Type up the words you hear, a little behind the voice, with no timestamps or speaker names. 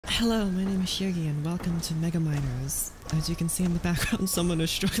Hello, my name is Shirgi and welcome to Mega Miners. As you can see in the background, someone is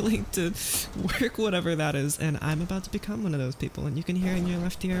struggling to work whatever that is, and I'm about to become one of those people. And you can hear in your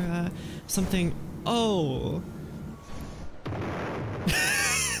left ear something. Oh!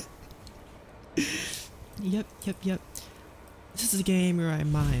 Yep. This is a game where I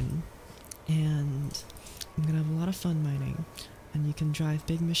mine, and I'm gonna have a lot of fun mining. And you can drive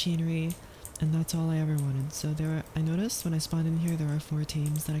big machinery, and that's all I ever wanted. So I noticed when I spawned in here there are 4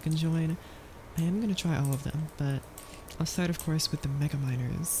 teams that I can join. I am gonna try all of them, but I'll start of course with the Mega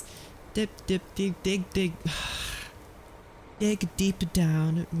Miners. Dig deep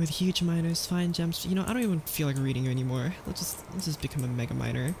down with huge miners, find gems. You know, I don't even feel like reading anymore. Let's just become a Mega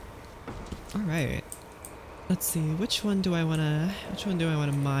Miner. Alright. Let's see, which one do I wanna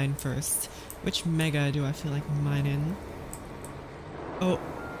mine first? Which mega do I feel like mining? Oh,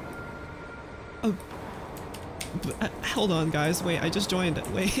 hold on guys, wait, I just joined.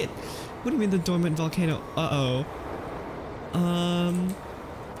 Wait, what do you mean the dormant volcano?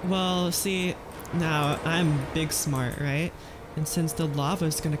 Well, see, now I'm big smart, right? And since the lava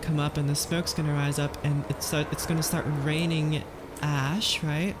is gonna come up and the smoke's gonna rise up and it's gonna start raining ash,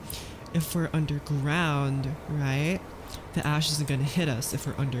 right? If we're underground, right? The ash isn't gonna hit us if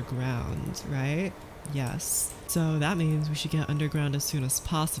we're underground, right? Yes. So that means we should get underground as soon as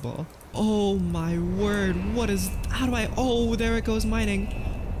possible. Oh my word, how do I, oh, there it goes mining.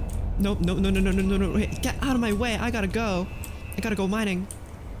 Nope, no, wait, get out of my way, I gotta go mining.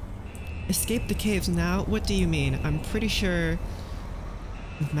 Escape the caves now? What do you mean? I'm pretty sure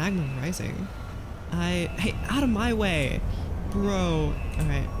with magma rising. Hey, out of my way, bro.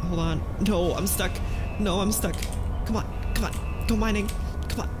 Alright, hold on. No, I'm stuck. Come on, go mining.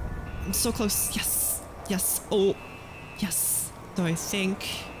 Come on, I'm so close. Yes, oh, yes. So I think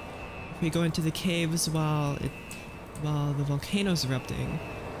if we go into the caves while the volcano's erupting,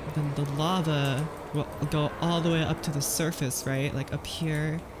 then the lava will go all the way up to the surface, right? Like up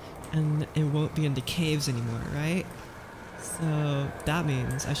here, and it won't be in the caves anymore, right? So that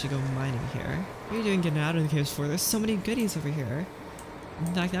means I should go mining here. What are you doing getting out of the caves for? There's so many goodies over here.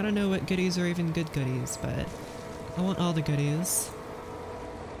 In fact, I don't know what goodies are even good goodies, but I want all the goodies.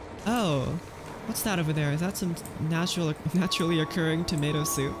 Oh, what's that over there? Is that some naturally occurring tomato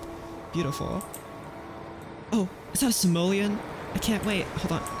soup? Beautiful. Oh, is that a simoleon? I can't wait.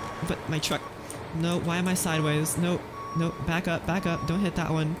 Hold on. But my truck. No, why am I sideways? No, back up. Don't hit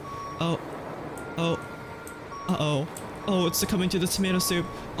that one. Oh. Uh-oh. Oh, it's succumbing to the tomato soup.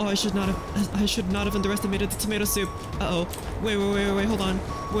 Oh, I should not have underestimated the tomato soup. Uh-oh. Wait, hold on.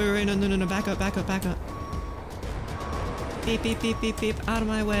 Wait, no, back up. Beep, out of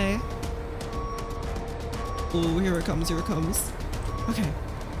my way. Oh, here it comes. Okay,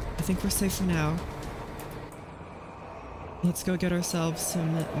 I think we're safe for now. Let's go get ourselves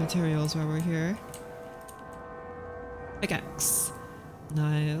some materials while we're here. Pickaxe.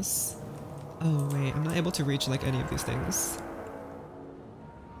 Nice. Oh wait, I'm not able to reach like any of these things.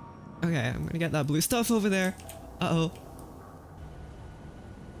 Okay, I'm gonna get that blue stuff over there. Uh-oh.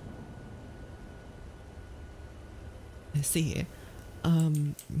 I see.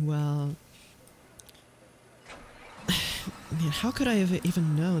 Well... Man, how could I have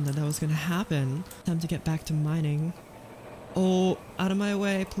even known that was gonna happen? Time to get back to mining. Oh, out of my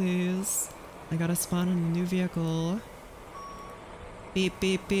way, please. I gotta spawn in a new vehicle. Beep.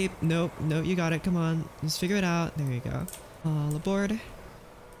 Nope, you got it. Come on. Just figure it out. There you go. All aboard.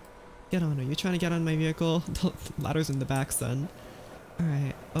 Get on. Are you trying to get on my vehicle? The ladder's in the back, son.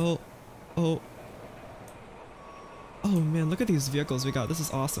 Alright. Oh, man, look at these vehicles we got. This is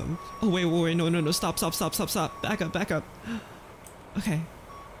awesome. Oh, wait. No. Stop. Back up. Okay.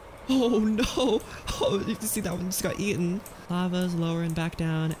 Oh, no. Oh, you can see that one just got eaten. Lava's lowering back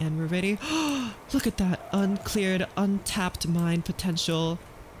down, and we're ready. Look at that uncleared, untapped mine potential.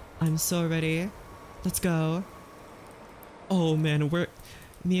 I'm so ready. Let's go. Oh, man,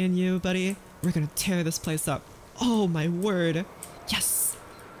 me and you, buddy, we're gonna tear this place up. Oh, my word. Yes.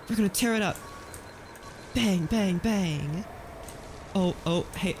 We're gonna tear it up. Bang. Oh,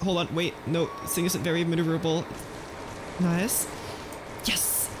 hey, hold on, wait, no, this thing isn't very maneuverable. Nice.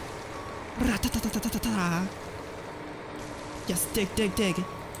 Yes. Yes, dig.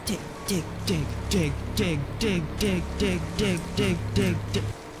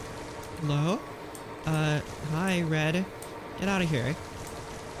 Hello? Hi, Red. Get out of here.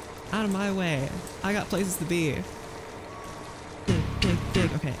 Out of my way. I got places to be. Dig.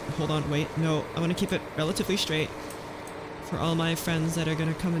 Okay, hold on, wait, no, I want to keep it relatively straight for all my friends that are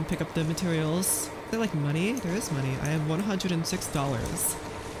gonna come and pick up the materials. Is there like money? There is money. I have $106.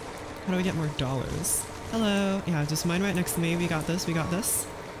 How do I get more dollars? Hello. Yeah, just mine right next to me. We got this.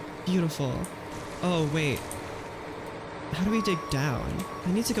 Beautiful. Oh, wait. How do we dig down?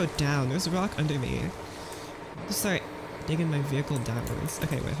 I need to go down. There's a rock under me. Just start digging my vehicle downwards.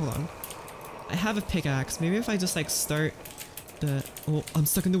 Okay, wait, hold on. I have a pickaxe. Maybe if I just like start the... Oh, I'm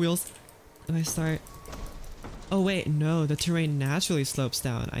stuck in the wheels. If I start... Oh wait, no, the terrain naturally slopes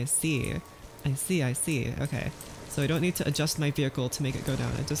down. I see. I see, I see. Okay. So I don't need to adjust my vehicle to make it go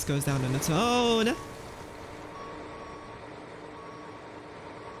down. It just goes down on its own.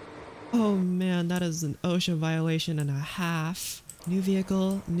 Oh man, that is an OSHA violation and a half. New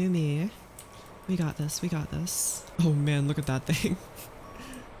vehicle, new me. We got this, we got this. Oh man, look at that thing.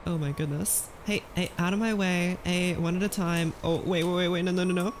 Oh my goodness. Hey, hey, out of my way. Hey, one at a time. Oh, wait,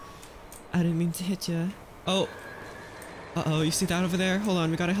 no. I didn't mean to hit you. Oh. Uh-oh, you see that over there? Hold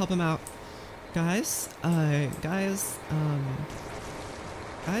on, we gotta help him out. Guys? Guys?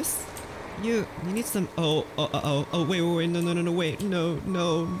 You need some... Oh, wait, no, wait. No.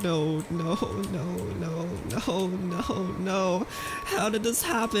 How did this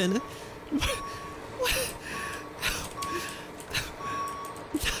happen?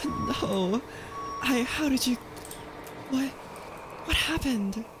 No. How did you... What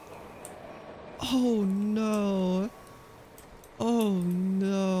happened? Oh no. Oh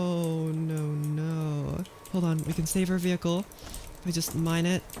no. Hold on, we can save our vehicle. We just mine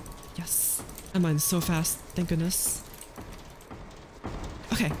it. Yes. I mined so fast, thank goodness.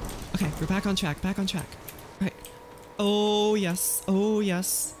 Okay, we're back on track. Right. Oh yes. Alright,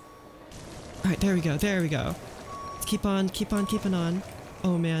 there we go. Let's keep on keeping on.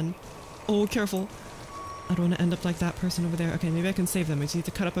 Oh man. Oh, careful. I don't want to end up like that person over there. Okay, maybe I can save them. I just need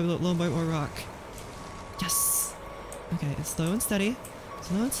to cut up a little bit more rock. Yes. Okay, it's slow and steady.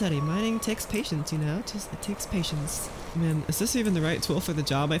 Mining takes patience, you know? It takes patience. Man, is this even the right tool for the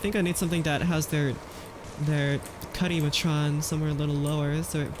job? I think I need something that has their cutty-matron somewhere a little lower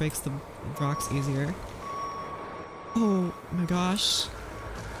so it breaks the rocks easier. Oh my gosh.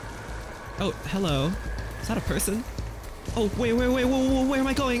 Oh, hello. Is that a person? Oh, wait, whoa, where am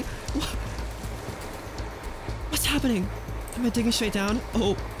I going? What's happening? Am I digging straight down?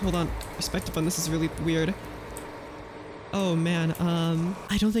 Oh, hold on. Perspective on this is really weird. Oh man,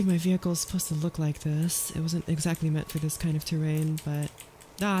 I don't think my vehicle is supposed to look like this. It wasn't exactly meant for this kind of terrain, but...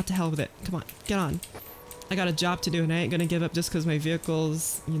 to hell with it. Come on, get on. I got a job to do and I ain't gonna give up just because my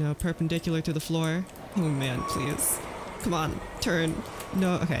vehicle's, you know, perpendicular to the floor. Oh man, please. Come on, turn.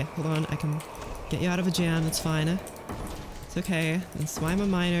 No, okay, hold on. I can get you out of a jam, it's fine. It's okay, that's why I'm a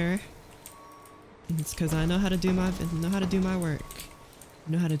miner. It's because I know how to do my work.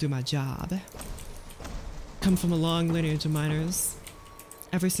 I know how to do my job. Come from a long lineage of miners.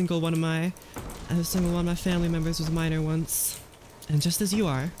 Every single one of my family members was a miner once. And just as you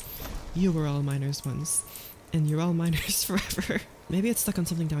are, you were all miners once. And you're all miners forever. Maybe it's stuck on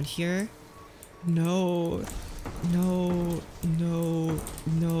something down here. No. Now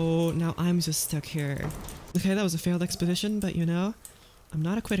I'm just stuck here. Okay, that was a failed expedition, but you know, I'm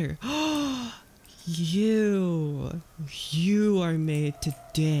not a quitter. You are made to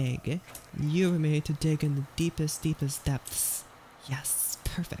dig. You are made to dig in the deepest depths. Yes,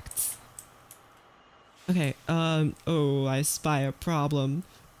 perfect. Okay, oh, I spy a problem.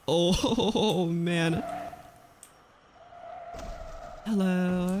 Oh, man.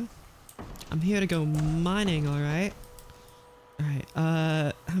 Hello. I'm here to go mining, alright? Alright,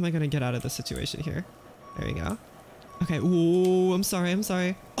 how am I gonna get out of this situation here? There you go. Okay, ooh, I'm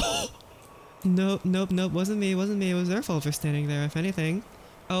sorry. Oh! Nope, wasn't me, it was their fault for standing there, if anything.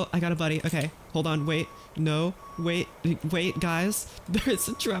 Oh, I got a buddy. Okay, hold on, wait, no, wait, guys. There's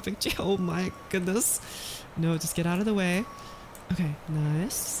a traffic jam, oh my goodness. No, just get out of the way. Okay,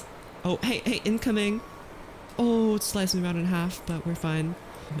 nice. Oh, hey, incoming. Oh, it sliced me around in half, but we're fine.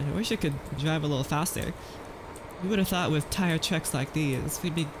 Man, I wish I could drive a little faster. You would have thought with tire tracks like these,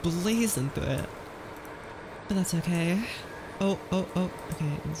 we'd be blazing through it. But that's okay. Oh, okay,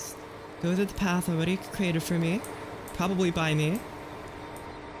 let's go through the path already created for me. Probably by me.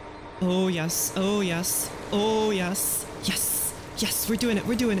 Oh yes, yes, we're doing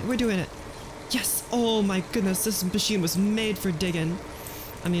it. Yes, oh my goodness, this machine was made for digging.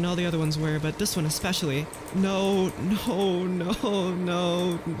 I mean, all the other ones were, but this one especially. No,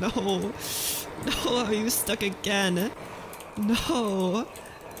 are you stuck again? No,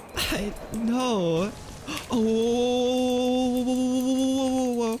 no.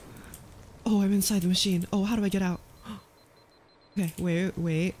 Oh, I'm inside the machine. Oh, how do I get out? Okay,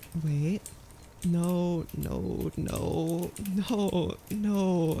 wait. No.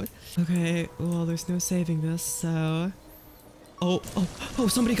 Okay, well, there's no saving this, so... Oh,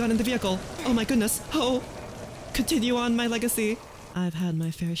 somebody got in the vehicle. Oh my goodness. Oh, continue on my legacy. I've had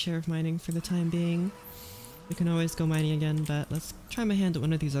my fair share of mining for the time being. We can always go mining again, but let's try my hand at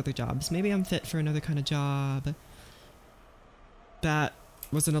one of these other jobs. Maybe I'm fit for another kind of job. That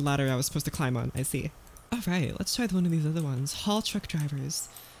wasn't a ladder I was supposed to climb on, I see. Alright, let's try one of these other ones. Haul truck drivers.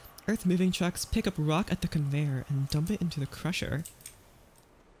 Earth moving trucks pick up rock at the conveyor and dump it into the crusher.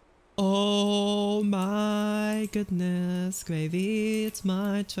 Oh my goodness, gravy, it's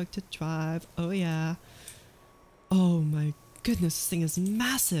my truck to drive. Oh yeah. Oh my goodness, this thing is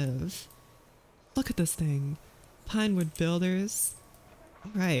massive. Look at this thing. Pinewood Builders.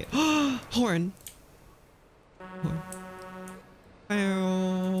 Alright. Horn. Horn.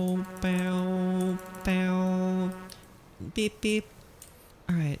 Bow, bow, bow. Beep, beep.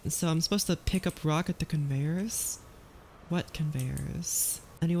 Alright, so I'm supposed to pick up rock at the conveyors? What conveyors?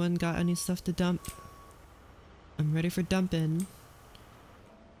 Anyone got any stuff to dump? I'm ready for dumping.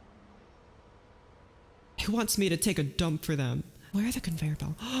 Who wants me to take a dump for them? Where are the conveyor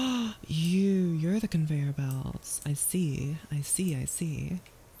belts? You're the conveyor belts. I see, I see, I see.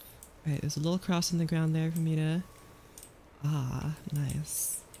 Alright, there's a little cross in the ground there for me to... Ah,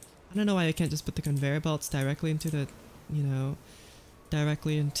 nice. I don't know why I can't just put the conveyor belts directly into the, you know,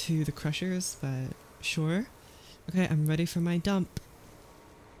 directly into the crushers, but sure. Okay, I'm ready for my dump.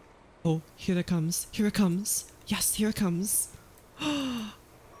 Oh, here it comes. Here it comes. Yes, here it comes.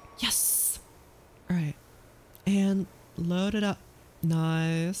 Yes! Alright. And load it up.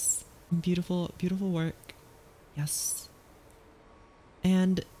 Nice. Beautiful, beautiful work. Yes.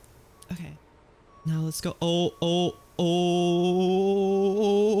 And, okay. Now let's go. Oh, oh, oh,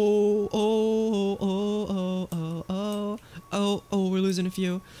 oh, oh, oh, oh, oh, oh, oh, we're losing a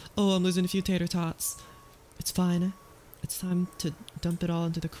few. Oh, I'm losing a few tater tots. It's fine. It's time to dump it all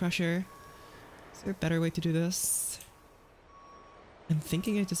into the crusher. Is there a better way to do this? I'm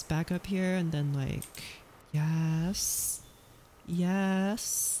thinking I just back up here and then like... Yes.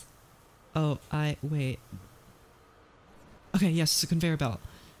 Yes. Oh, wait. Okay, yes, it's a conveyor belt.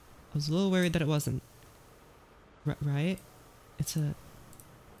 I was a little worried that it wasn't. Right? It's a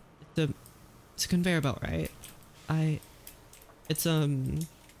conveyor belt, right? Is it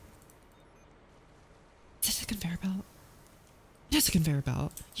a conveyor belt? It is a conveyor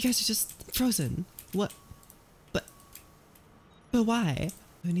belt. You guys are just frozen. What? But why?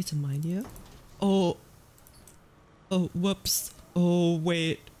 Do I need to mind you? Oh. Oh, whoops. Oh,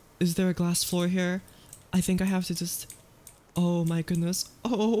 wait. Is there a glass floor here? I think I have to just... Oh my goodness.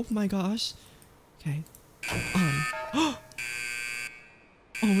 Oh my gosh. Okay. On. Oh,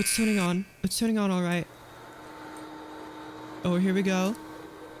 it's turning on. It's turning on alright. Oh, here we go.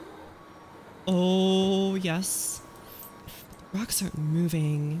 Oh, yes. The rocks aren't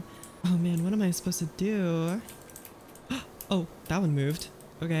moving. Oh man, what am I supposed to do? Oh, that one moved.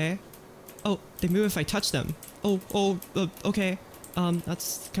 Okay. Oh, they move if I touch them. Oh, okay.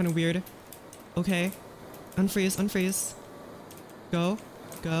 That's kind of weird. Okay. Unfreeze, unfreeze. Go,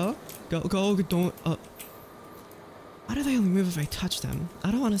 go, go, go, don't, why do they only move if I touch them?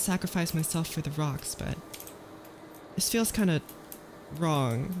 I don't want to sacrifice myself for the rocks, but this feels kind of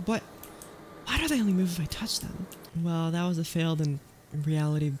wrong. What? Why do they only move if I touch them? Well, that was a failed and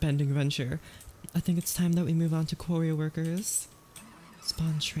reality-bending venture. I think it's time that we move on to quarry workers.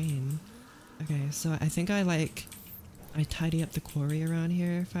 Spawn train. Okay, so I think I tidy up the quarry around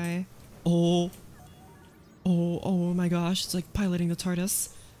here if I... Oh my gosh, it's like piloting the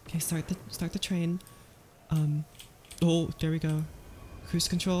TARDIS. Okay, start the train. Oh, there we go. Cruise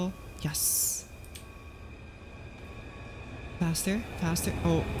control. Yes. Faster, faster.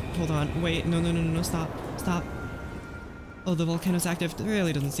 Oh, hold on. Wait, no, stop. Oh, the volcano's active. It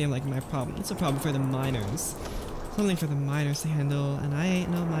really doesn't seem like my problem. It's a problem for the miners. Something for the miners to handle, and I ain't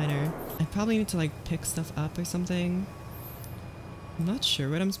no miner. I probably need to like pick stuff up or something. I'm not sure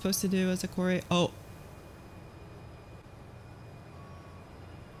what I'm supposed to do as a quarry. Oh.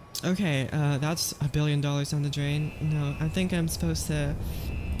 Okay, that's $1 billion down the drain. No, I think I'm supposed to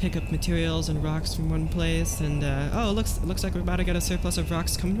pick up materials and rocks from one place, and oh, it looks like we're about to get a surplus of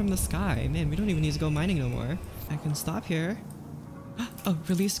rocks coming from the sky. Man, we don't even need to go mining no more. I can stop here. Oh,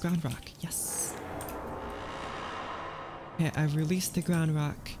 release ground rock. Yes. Okay, I've released the ground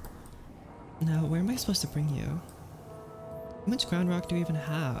rock. Now, where am I supposed to bring you? How much ground rock do we even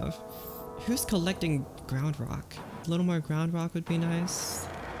have? Who's collecting ground rock? A little more ground rock would be nice.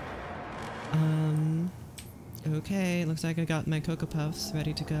 Okay, looks like I got my Cocoa Puffs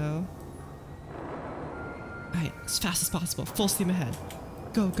ready to go. Alright, as fast as possible, full steam ahead.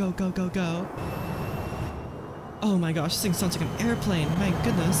 Go, go, go, go, go. Oh my gosh, this thing sounds like an airplane, my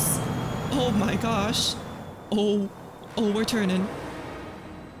goodness. Oh my gosh. Oh, we're turning.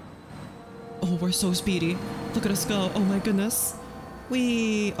 Oh, we're so speedy. Look at us go, oh my goodness.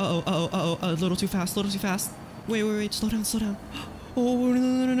 Wee! A little too fast, a little too fast. Wait, slow down, slow down. Oh,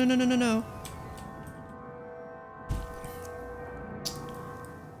 no.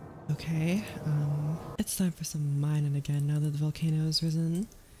 Okay, it's time for some mining again now that the volcano has risen.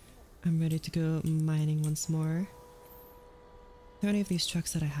 I'm ready to go mining once more. Are there any of these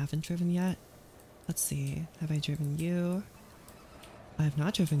trucks that I haven't driven yet? Let's see, have I driven you? I have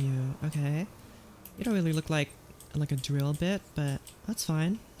not driven you, okay. You don't really look like a drill bit, but that's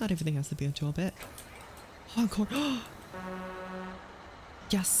fine. Not everything has to be a drill bit. Encore!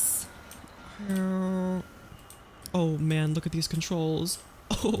 Yes! Oh man, look at these controls.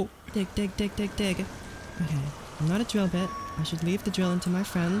 Oh, dig. Okay, I'm not a drill bit. I should leave the drill into my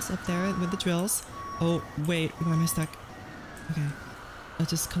friends up there with the drills. Oh, wait, why am I stuck? Okay, I'll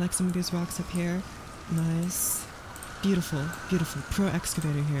just collect some of these rocks up here. Nice. Beautiful. Pro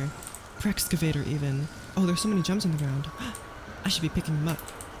excavator here. Pro excavator even. Oh, there's so many gems on the ground. I should be picking them up.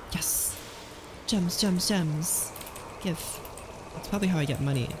 Yes. Gems. Give. That's probably how I get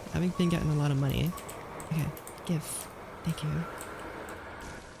money. I've been getting a lot of money. Okay, give. Thank you.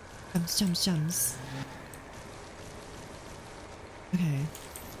 Gems. Okay.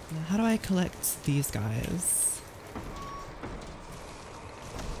 Now how do I collect these guys?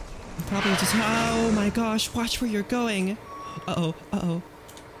 I'm probably just— oh my gosh, watch where you're going. Uh-oh.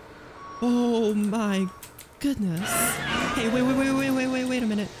 Oh my goodness. Hey, wait a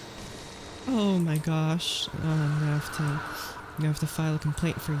minute. Oh my gosh. Oh, I'm gonna have to file a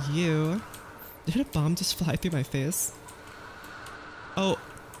complaint for you. Did a bomb just fly through my face? Oh.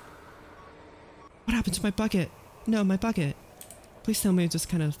 What happened to my bucket? No, my bucket. Please tell me it just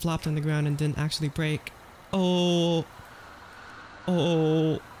kind of flopped on the ground and didn't actually break. Oh.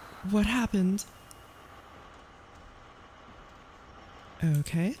 What happened?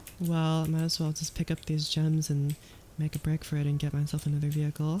 Okay, well, I might as well just pick up these gems and make a break for it and get myself another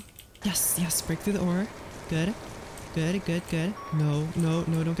vehicle. Yes, break through the ore. Good. No,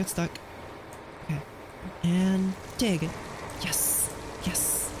 don't get stuck. Okay, and dig. Yes.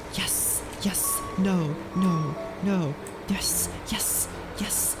 No. Yes. No. Yes.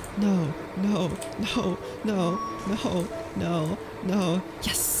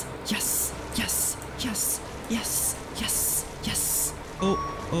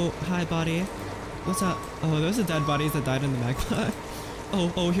 Oh, hi, body. What's up? Oh, those are dead bodies that died in the magma.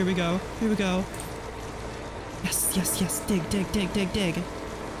 Oh, here we go. Yes. Dig.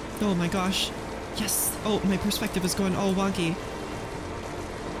 Oh my gosh. Yes. Oh, my perspective is going all wonky.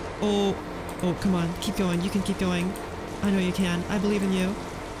 Oh, come on. Keep going. You can keep going. I know you can. I believe in you.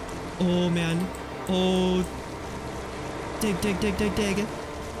 Oh, man. Oh. Dig.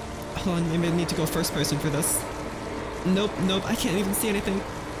 Hold on. Maybe I need to go first person for this. Nope. I can't even see anything.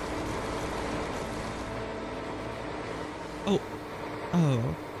 Oh.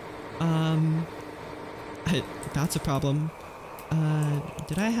 That's a problem.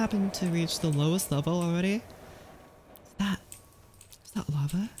 Did I happen to reach the lowest level already? Is that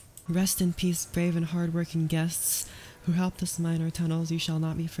lava? Rest in peace, brave and hard-working guests who helped us mine our tunnels. You shall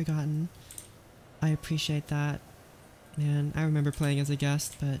not be forgotten. I appreciate that. Man, I remember playing as a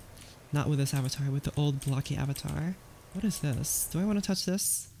guest, but not with this avatar, with the old blocky avatar. What is this? Do I want to touch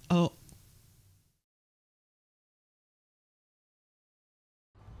this? Oh.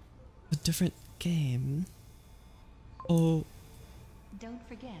 A different game. Oh. Don't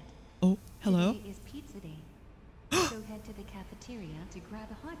forget. Oh, hello. Today is pizza day. So head to the cafeteria to grab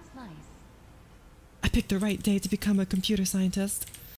a hot slice. I picked the right day to become a computer scientist.